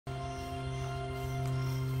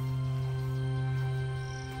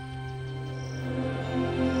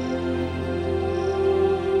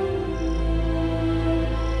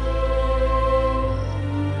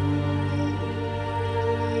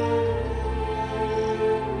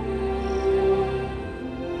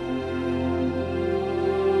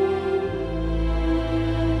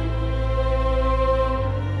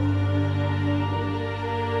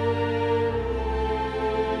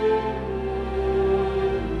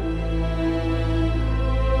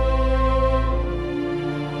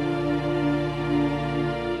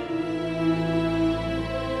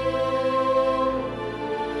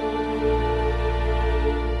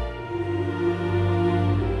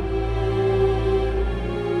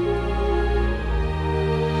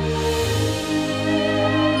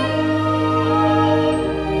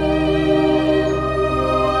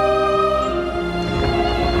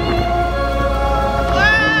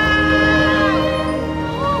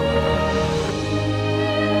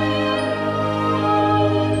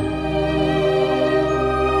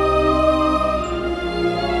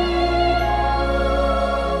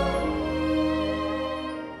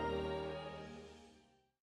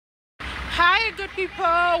Hi good people,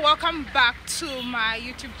 welcome back to my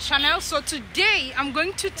YouTube channel. So today I'm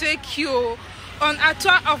going to take you on a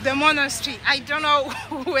tour of the monastery. I don't know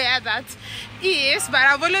where that is, but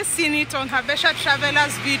I've always seen it on Habesha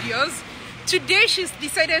Travelers videos. Today she's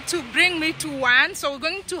decided to bring me to one, so we're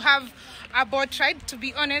going to have a boat ride. To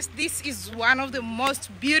be honest, this is one of the most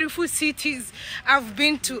beautiful cities I've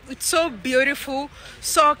been to. It's so beautiful,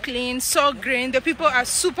 so clean, so green. The people are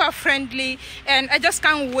super friendly and I just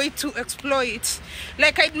can't wait to explore it.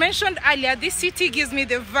 Like I mentioned earlier, this city gives me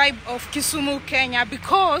the vibe of Kisumu, Kenya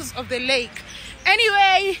because of the lake.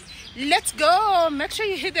 Anyway, let's go. Make sure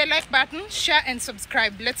you hit the like button, share and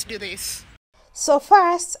subscribe. Let's do this. So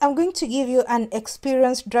first, I'm going to give you an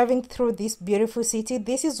experience driving through this beautiful city.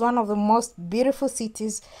 This is one of the most beautiful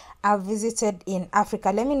cities I've visited in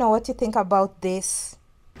Africa. Let me know what you think about this.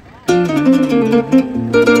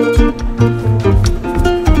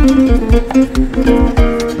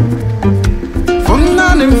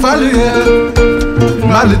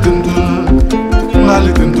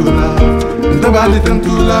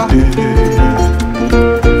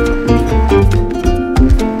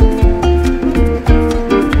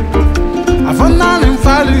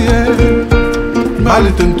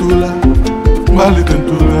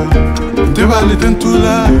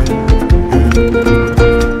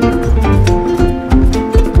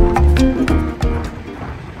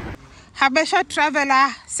 Habesha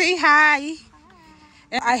traveler, say hi.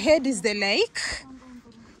 Ahead is the lake.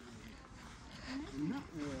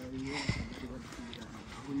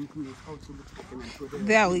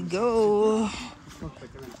 There we go.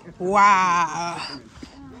 Wow.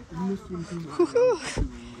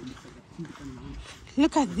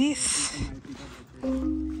 Look at this. We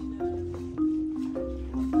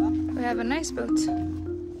have a nice boat.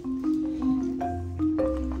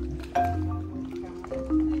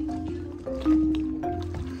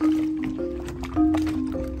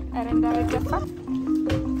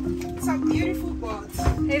 It's a beautiful boat.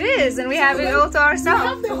 It is, and we have it all to ourselves. We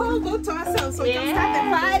have the whole boat to ourselves, so we can start the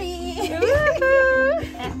party.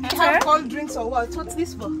 You have cold drinks or what? What's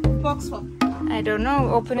this for? Box for? I don't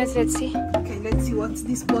know. Open it, let's see. Okay, let's see what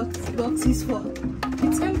this box is for.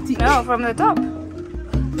 It's empty. No, from the top.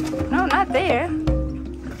 No, not there.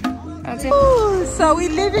 Ooh, so we're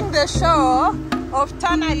leaving the shore of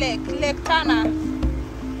Tana Lake, Lake Tana.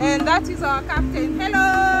 And that is our captain.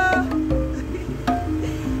 Hello!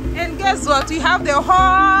 And guess what? We have the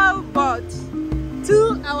whole boat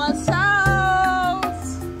to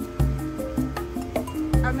ourselves.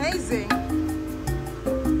 Amazing.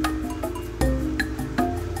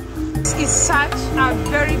 This is such a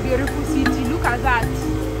very beautiful city. Look at that.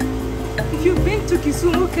 If you've been to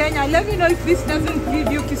Kisumu, Kenya, let me know if this doesn't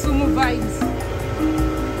give you Kisumu vibes.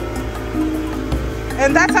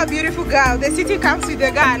 And that's a beautiful girl. The city comes with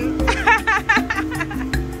a gun. Look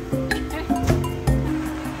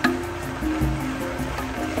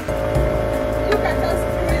at us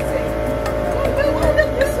crazy. Why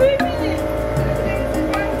are you swimming?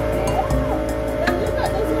 And look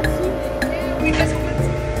at us swimming. We just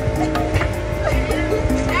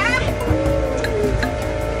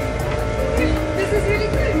this is really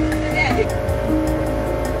good.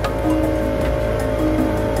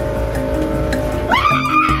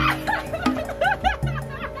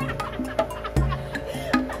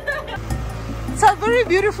 It's a very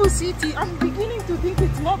beautiful city. I'm beginning to think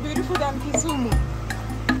it's more beautiful than Kisumu.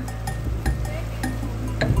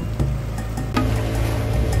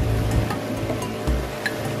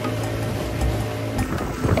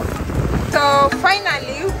 So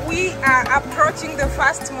finally we are approaching the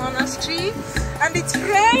first monastery and it's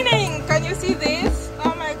raining. Can you see this?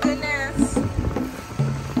 Oh my goodness.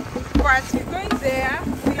 But we're going there,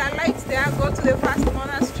 we'll alight there, go to the first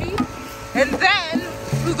monastery and then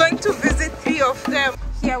we're going to visit 3 of them.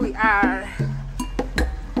 Here we are.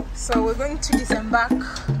 So we're going to disembark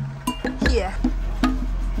here.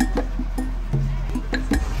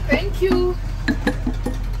 Thank you.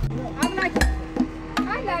 I'm like,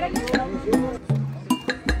 I got it.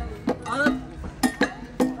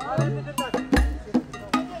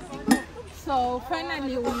 So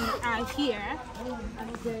finally we are here at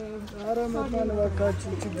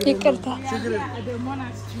the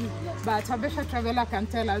monastery, but Habesha traveler can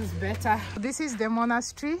tell us better. This is the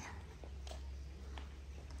monastery.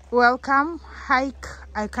 Welcome, hike.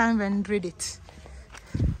 I can't even read it.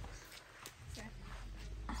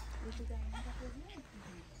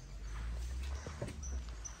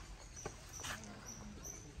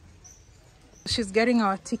 She's getting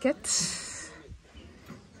our ticket.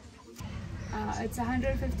 It's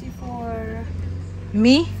 150 for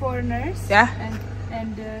Me? foreigners. Yeah.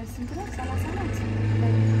 And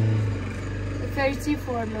 30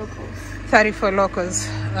 for locals. 30 for locals.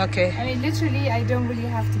 Okay. I mean, literally, I don't really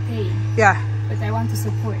have to pay. Yeah. But I want to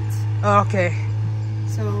support. Okay.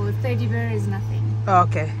 So 30 birr is nothing.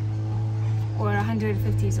 Okay. Or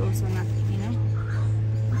 150 is also nothing, you know?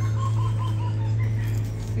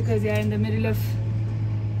 Because they are in the middle of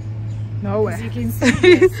nowhere. As you can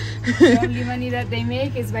see, yes, the only money that they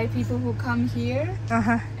make is by people who come here.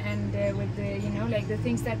 And with the, you know, like the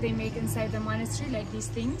things that they make inside the monastery, like these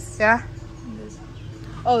things. Yeah.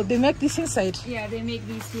 Oh, they make this inside? Yeah, they make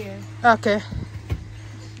these here. Okay.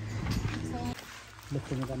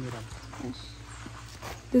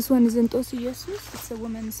 This one is in xoxo. It's a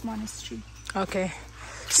women's monastery. Okay.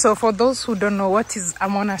 So for those who don't know, what is a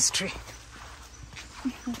monastery?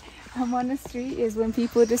 A monastery is when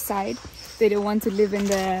people decide they don't want to live in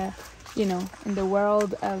the, you know, in the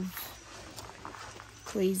world of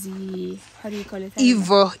crazy, how do you call it?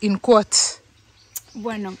 Evil, in quotes.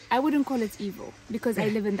 Well, no, I wouldn't call it evil because I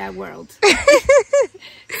live in that world.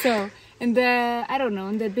 So, in the, I don't know,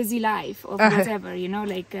 in the busy life of whatever, you know,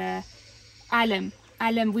 like alam,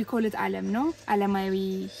 we call it alam, no?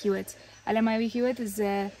 Alamawi hiwat. Alamawi hiwat is,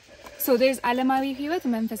 so there's alamawi hiwat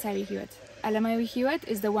and manfasawi hiwat. Alamawi hiwat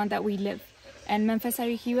is the one that we live, and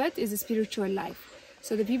manfasawi hiwat is a spiritual life.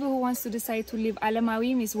 So the people who wants to decide to live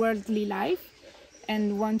alamawi means worldly life,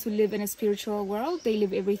 and want to live in a spiritual world, they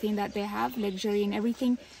live everything that they have, luxury and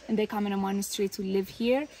everything, and they come in a monastery to live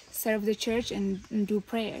here, serve the church, and do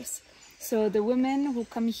prayers. So the women who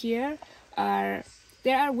come here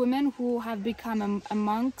there are women who have become a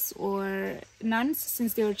monks or nuns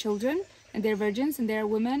since they were children, and they're virgins, and there are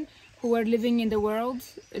women who are living in the world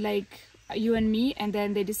like you and me, and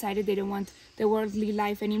then they decided they don't want the worldly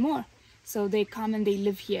life anymore. So they come and they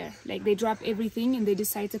live here, like they drop everything and they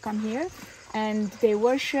decide to come here, and they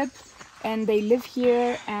worship and they live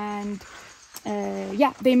here, and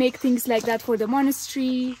yeah, they make things like that for the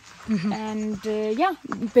monastery. And yeah,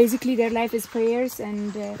 basically their life is prayers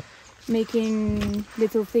and making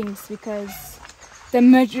little things, because the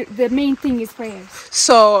main thing is prayers.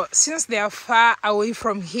 So since they are far away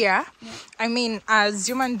from here, I mean, as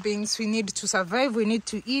human beings, we need to survive, we need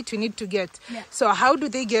to eat, we need to get. So how do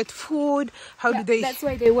they get food? How do they? That's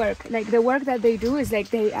why they work. Like the work that they do is like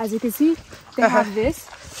they, as you can see, they have this.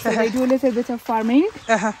 So they do a little bit of farming.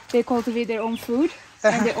 They cultivate their own food,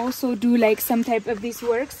 and they also do like some type of these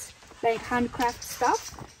works, like handcraft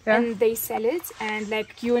stuff. And they sell it, and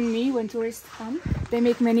like you and me, when tourists come, they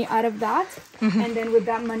make money out of that. And then with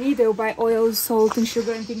that money, they'll buy oil, salt, and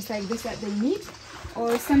sugar, and things like this that they need,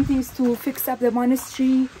 or some things to fix up the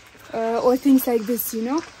monastery, or things like this, you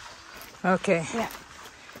know. Okay. Yeah.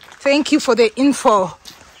 Thank you for the info.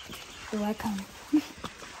 You're welcome.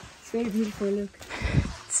 It's very beautiful. Look.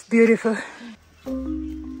 It's beautiful.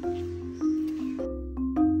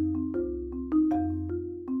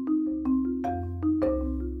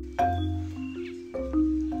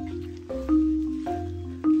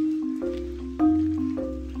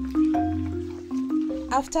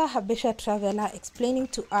 After Habesha Traveler explaining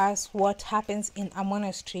to us what happens in a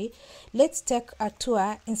monastery, let's take a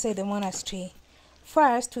tour inside the monastery.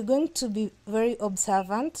 First, we're going to be very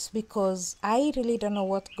observant because I really don't know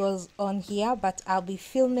what goes on here, but I'll be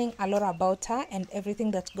filming a lot about her and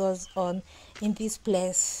everything that goes on in this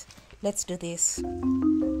place. Let's do this.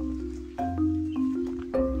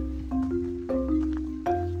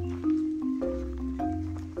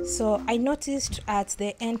 So I noticed at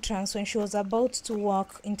the entrance when she was about to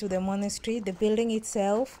walk into the monastery, the building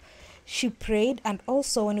itself, she prayed, and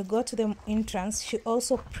also when you go to the entrance, she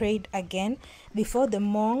also prayed again before the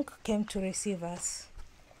monk came to receive us.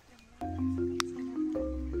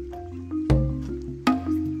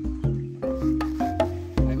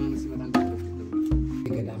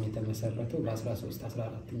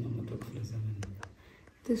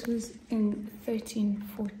 This was in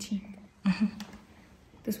 1314.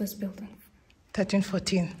 This was built in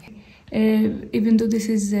 1314. Even though this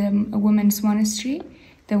is a women's monastery,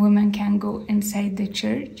 the women can go inside the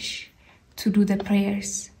church to do the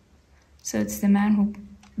prayers. So it's the man who,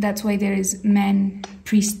 that's why there is men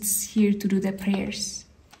priests here to do the prayers.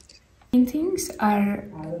 Paintings are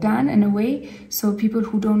done in a way so people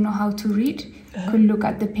who don't know how to read could look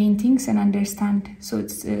at the paintings and understand. So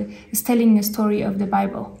it's telling a story of the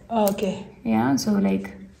Bible. Oh, okay. Yeah, so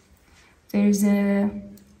like there's a,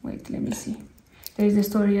 wait, let me see. There's the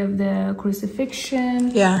story of the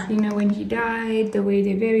crucifixion. Yeah. You know, when he died, the way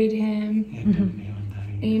they buried him.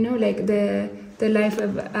 And, you know, like the life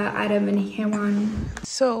of Adam and Hewan.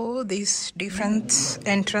 So these different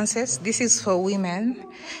entrances, this is for women.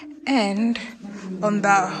 And on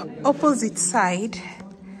the opposite side,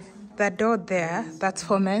 the door there, that's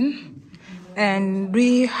for men. And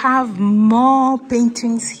we have more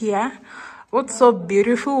paintings here. What's so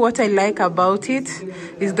beautiful, what I like about it,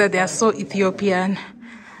 is that they are so Ethiopian.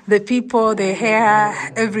 The people, the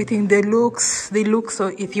hair, everything, they look so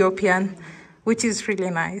Ethiopian, which is really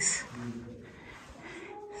nice.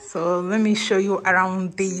 So let me show you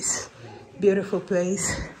around this beautiful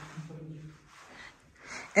place.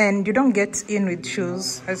 And you don't get in with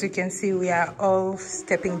shoes. As you can see, we are all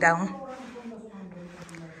stepping down.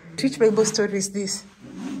 Which Bible story is this?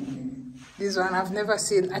 This one I've never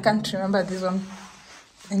seen. I can't remember this one.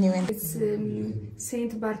 Anyway, it's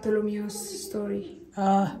Saint Bartholomew's story.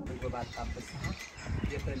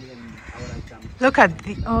 Look at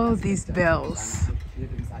all these bells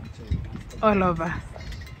all over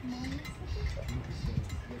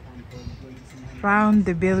around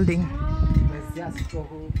the building.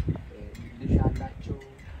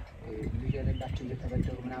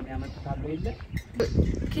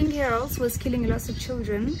 King Harold was killing lots of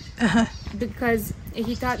children because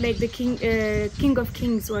he thought like the king of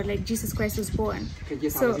kings, or like Jesus Christ, was born.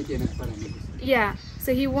 So yeah,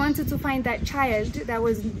 so he wanted to find that child that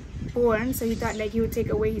was born, so he thought like he would take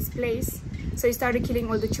away his place, so he started killing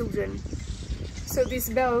all the children. So these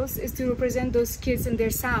bells is to represent those kids and their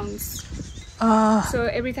sounds. So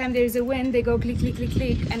every time there is a wind, they go click, click, click,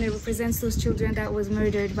 click, and it represents those children that was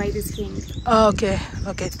murdered by this king. Okay,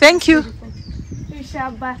 okay, thank you.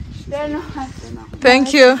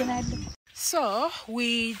 Thank you. So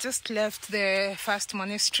we just left the first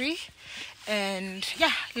monastery and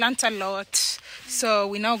yeah, learned a lot. So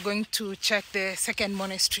we're now going to check the second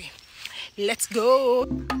monastery. Let's go.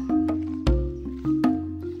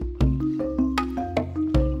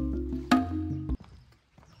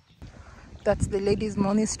 That's the ladies'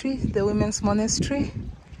 monastery, the women's monastery,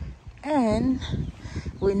 and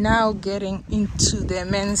we're now getting into the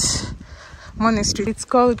men's monastery. It's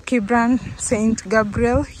called Kibran Saint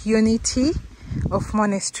Gabriel Unity of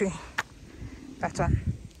Monastery. That one.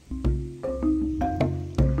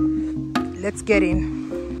 Let's get in.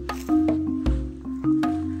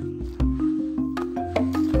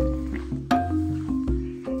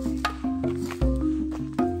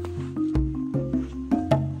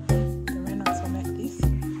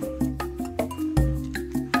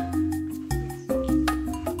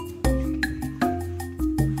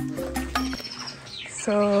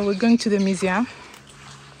 So we're going to the museum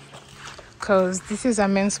because this is a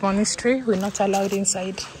men's monastery. We're not allowed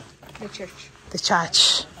inside The church. the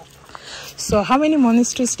church. So how many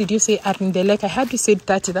monasteries did you say are in the lake? I heard you said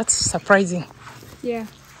 30. That's surprising. Yeah,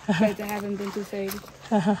 but I haven't been to 30.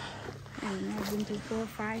 I don't know, I've been to 4,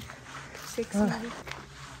 5, 6 maybe.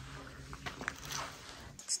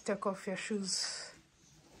 Let's take off your shoes.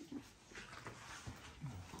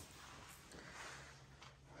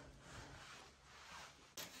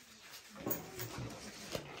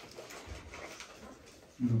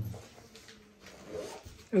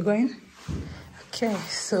 We're going? Okay,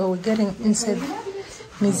 so we're getting inside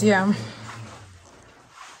museum.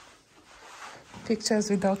 Pictures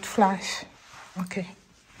without flash. Okay.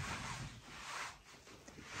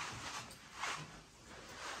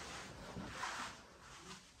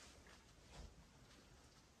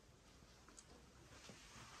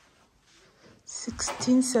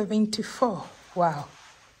 $1674. Wow.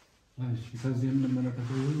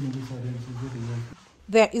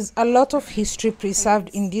 There is a lot of history preserved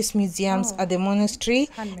in these museums at the monastery,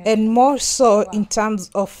 and more so in terms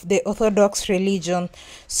of the Orthodox religion.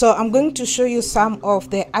 So I'm going to show you some of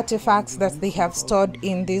the artifacts that they have stored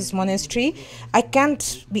in this monastery. I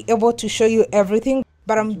can't be able to show you everything,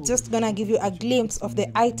 but I'm just gonna give you a glimpse of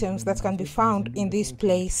the items that can be found in this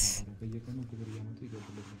place.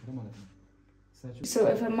 So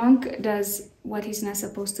if a monk does what he's not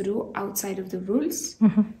supposed to do outside of the rules,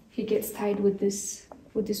 he gets tied with this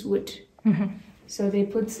wood. So they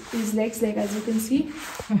put his legs, like as you can see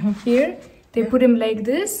here, they put him like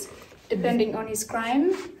this, depending on his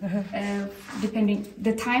crime.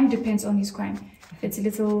 The time depends on his crime. If it's a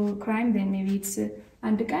little crime, then maybe it's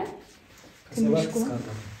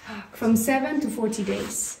from 7 to 40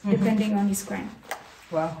 days, depending on his crime.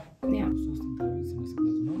 Wow. Yeah.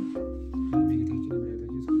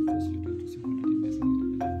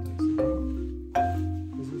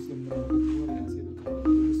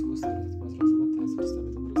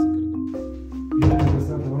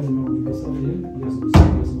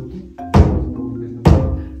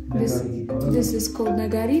 This is called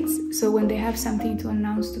nagarit. So when they have something to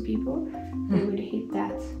announce to people, they would hit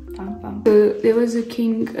that. Pam, pam. So there was a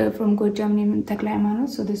king from Gojam named Takla.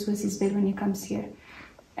 So this was his bed when he comes here.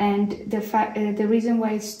 And the reason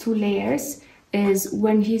why it's 2 layers is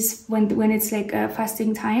when it's like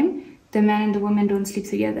fasting time, the man and the woman don't sleep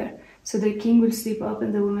together. So the king will sleep up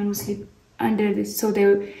and the woman will sleep under this. So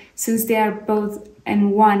they, since they are both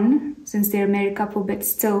in one, since they're a married couple but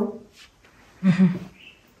still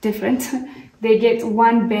different, they get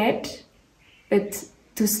one bed but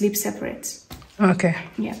to sleep separate. Okay.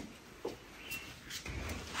 Yeah.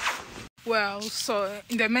 Well, so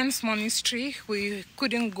in the men's monastery, we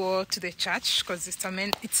couldn't go to the church because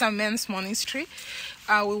it's a men's monastery.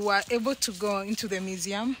 We were able to go into the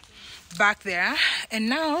museum back there, and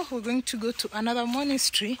now we're going to go to another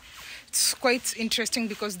monastery. It's quite interesting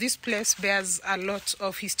because this place bears a lot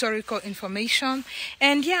of historical information.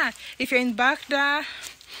 And yeah, if you're in Bahir,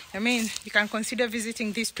 I mean, you can consider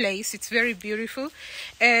visiting this place. It's very beautiful.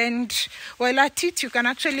 And while at it, you can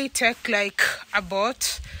actually take like a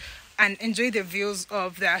boat and enjoy the views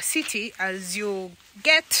of the city as you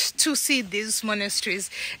get to see these monasteries.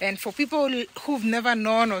 And for people who've never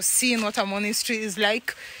known or seen what a monastery is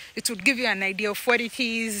like, it would give you an idea of what it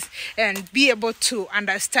is and be able to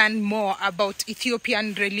understand more about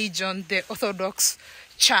Ethiopian religion, the Orthodox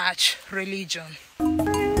Church religion.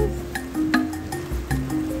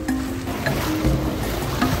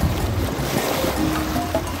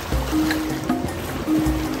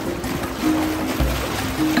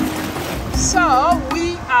 So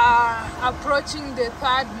we are approaching the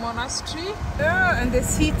third monastery, and the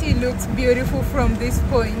city looks beautiful from this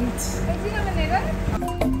point.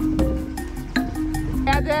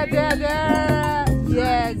 There.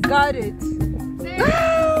 Yeah, got it.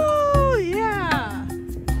 Oh, yeah.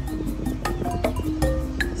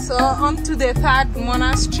 So on to the third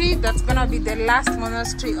monastery. That's gonna be the last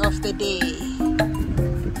monastery of the day.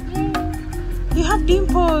 You have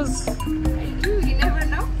dimples. I do, you never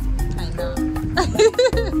know. I know.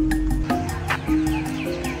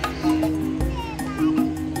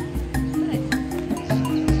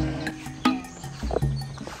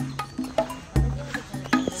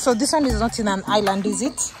 So this one is not in an island, is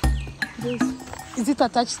it? This. Is it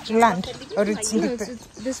attached to land, or it's independent?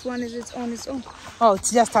 This one is on its own. Oh,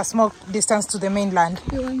 it's just a small distance to the mainland.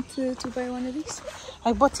 You want to buy one of these?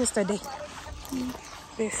 I bought yesterday.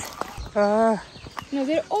 This. No,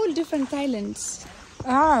 they're all different islands.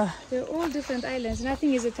 They're all different islands.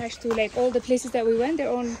 Nothing is attached to, like, all the places that we went. They're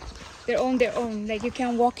on their own. Like, you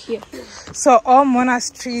can walk here. So all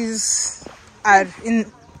monasteries are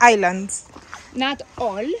in islands? Not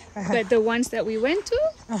all, but the ones that we went to,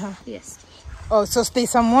 yes. Oh, so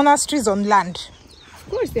there's some monasteries on land? Of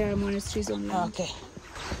course there are monasteries on land. Okay.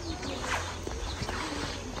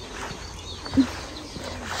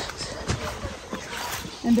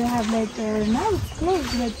 And they have like, now it's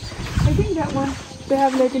closed, but I think that one, they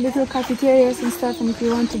have like a little cafeterias and stuff, and if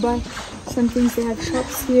you want to buy some things, they have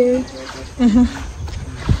shops here.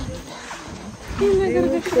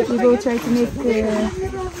 People try to make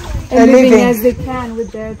a living as they can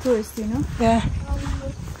with the tourists, you know? Yeah.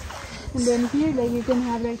 And then here, like, you can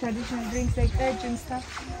have like traditional drinks like egg and stuff.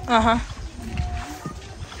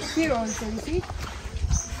 Here also, you see?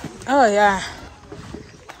 Oh yeah.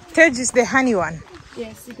 Tej is the honey one.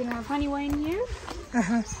 Yes, you can have honey wine here.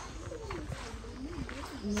 And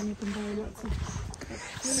then you can buy lots of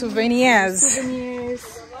souvenirs,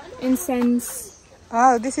 incense.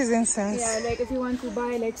 Oh, this is incense. Yeah, like if you want to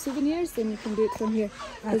buy like souvenirs, then you can do it from here.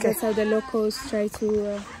 Because that's how the locals try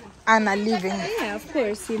to earn a living. Yeah, of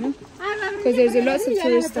course, you know. Because there's a lots of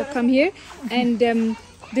tourists that come here, and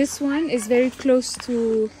this one is very close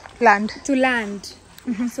to land.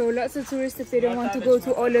 So lots of tourists, if they don't want to go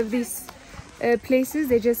to all of these places,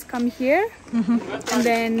 they just come here, and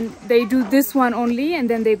then they do this one only, and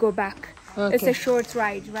then they go back. Okay. It's a short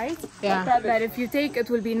ride, right? Yeah. But if you take, it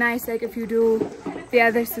will be nice, like if you do the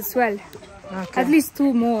others as well. Okay. At least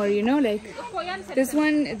 2 more, you know, like this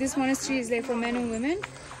one, this monastery is like for men and women.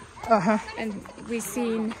 And we've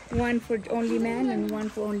seen one for only men and one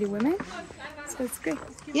for only women. So it's great.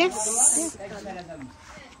 Yes.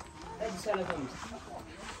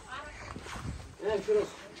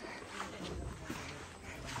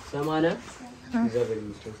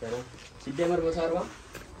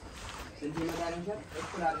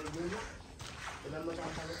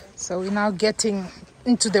 So we're now getting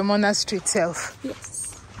into the monastery itself.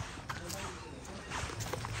 Yes.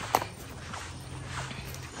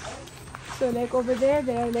 So like over there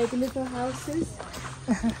are like little houses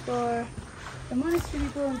for the monastery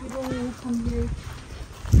people and people who come here.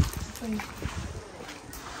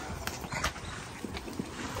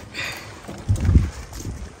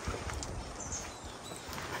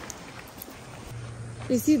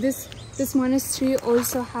 You see, this monastery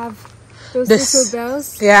also have those little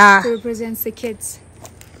bells to represent the kids.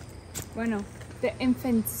 Bueno, the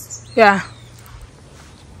infants. Yeah.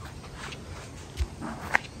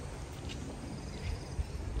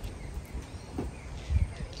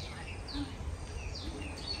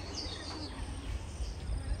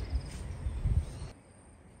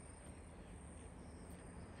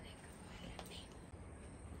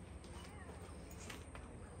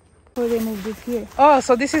 before they moved it here. Oh,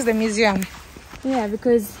 so this is the museum. Yeah,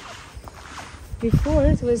 because before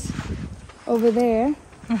it was over there,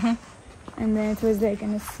 and then it was like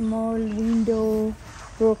in a small window,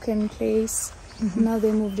 broken place. Now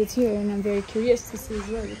they moved it here, and I'm very curious to see as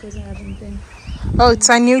well because I haven't been. Oh, it's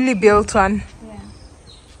a newly built one. Yeah.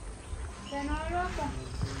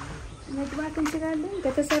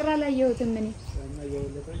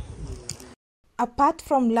 Apart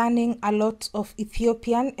from learning a lot of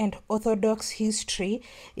Ethiopian and Orthodox history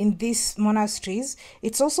in these monasteries,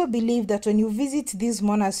 it's also believed that when you visit this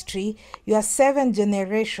monastery, your 7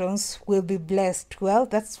 generations will be blessed. Well,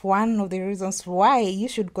 that's one of the reasons why you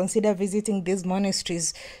should consider visiting these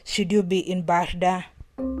monasteries should you be in Bahir Dar.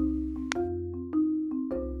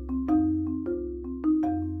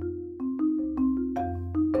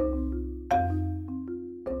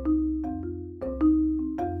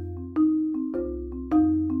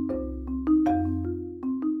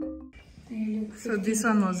 So this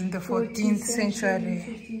one was in the 14th century.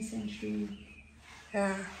 15th century.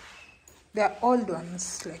 Yeah. They're old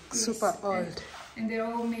ones, like super old. And they're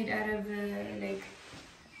all made out of like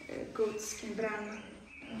goat skin, brown.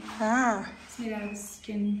 It's made out of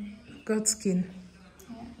skin. Goat skin.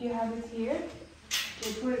 Yeah. You have it here.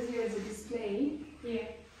 They put it here as a display. Here.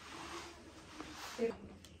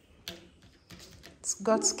 It's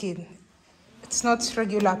goat skin. It's not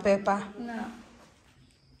regular paper. No.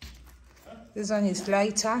 This one is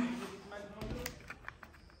lighter.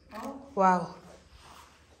 Wow.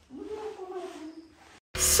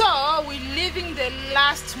 So we're leaving the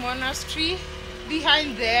last monastery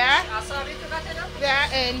behind there,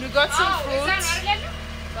 and we got some fruits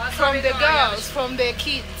from the girls, from the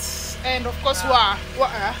kids, and of course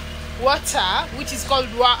water, which is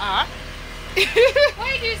called water.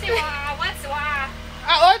 Why do you say water? What's water?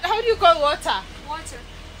 How do you call water? Water.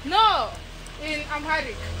 No, in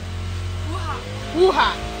Amharic. Wuha.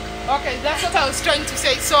 Wuha. Okay, that's what I was trying to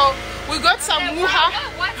say. So we got some wuha.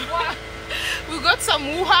 What's water? We got some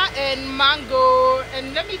wuha and mango,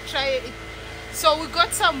 and let me try it. So we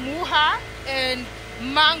got some wuha and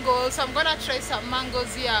mango. So I'm gonna try some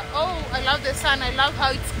mangoes here. Oh, I love the sun. I love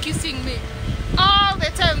how it's kissing me all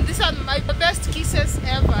the time. These are my best kisses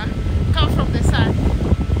ever. Come from the sun.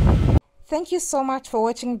 Thank you so much for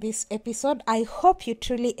watching this episode. I hope you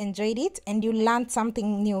truly enjoyed it and you learned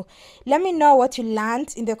something new. Let me know what you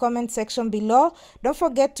learned in the comment section below. Don't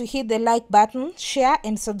forget to hit the like button, share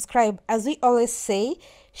and subscribe. As we always say,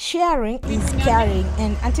 sharing is caring.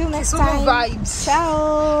 And until next time, vibes.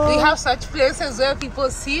 Ciao. We have such places where people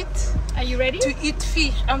sit Are you ready? to eat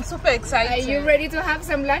fish. I'm super excited. Are you ready to have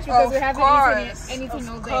some lunch? Because we haven't eaten anything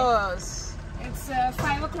all day. Of course. It's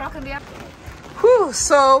 5 o'clock in the afternoon. Whew,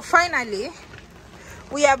 so finally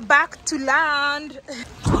we are back to land.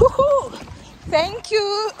 Thank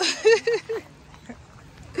you.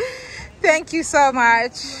 Thank you so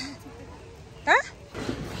much. Huh?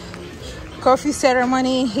 Coffee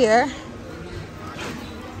ceremony here.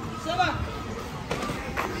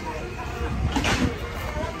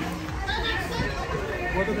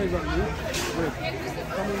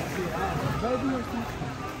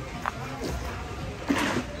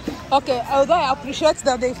 Okay, although I appreciate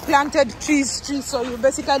that they've planted trees, so you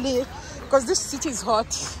basically, because this city is hot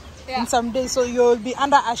in some days, so you'll be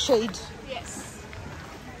under a shade. Yes.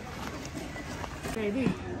 Ready?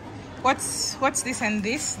 What's this and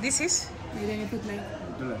this? This is? And then you put like...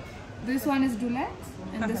 This one is dulet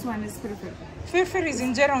and this one is firfir. Firfir is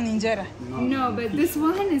injera on injera. No, but this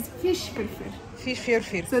one is fish firfir. Fish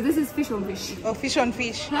firfir. So this is fish on fish. Oh, fish on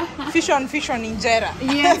fish. Fish on injera.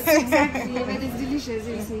 Yes, exactly. But it's delicious,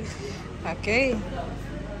 you see. Okay.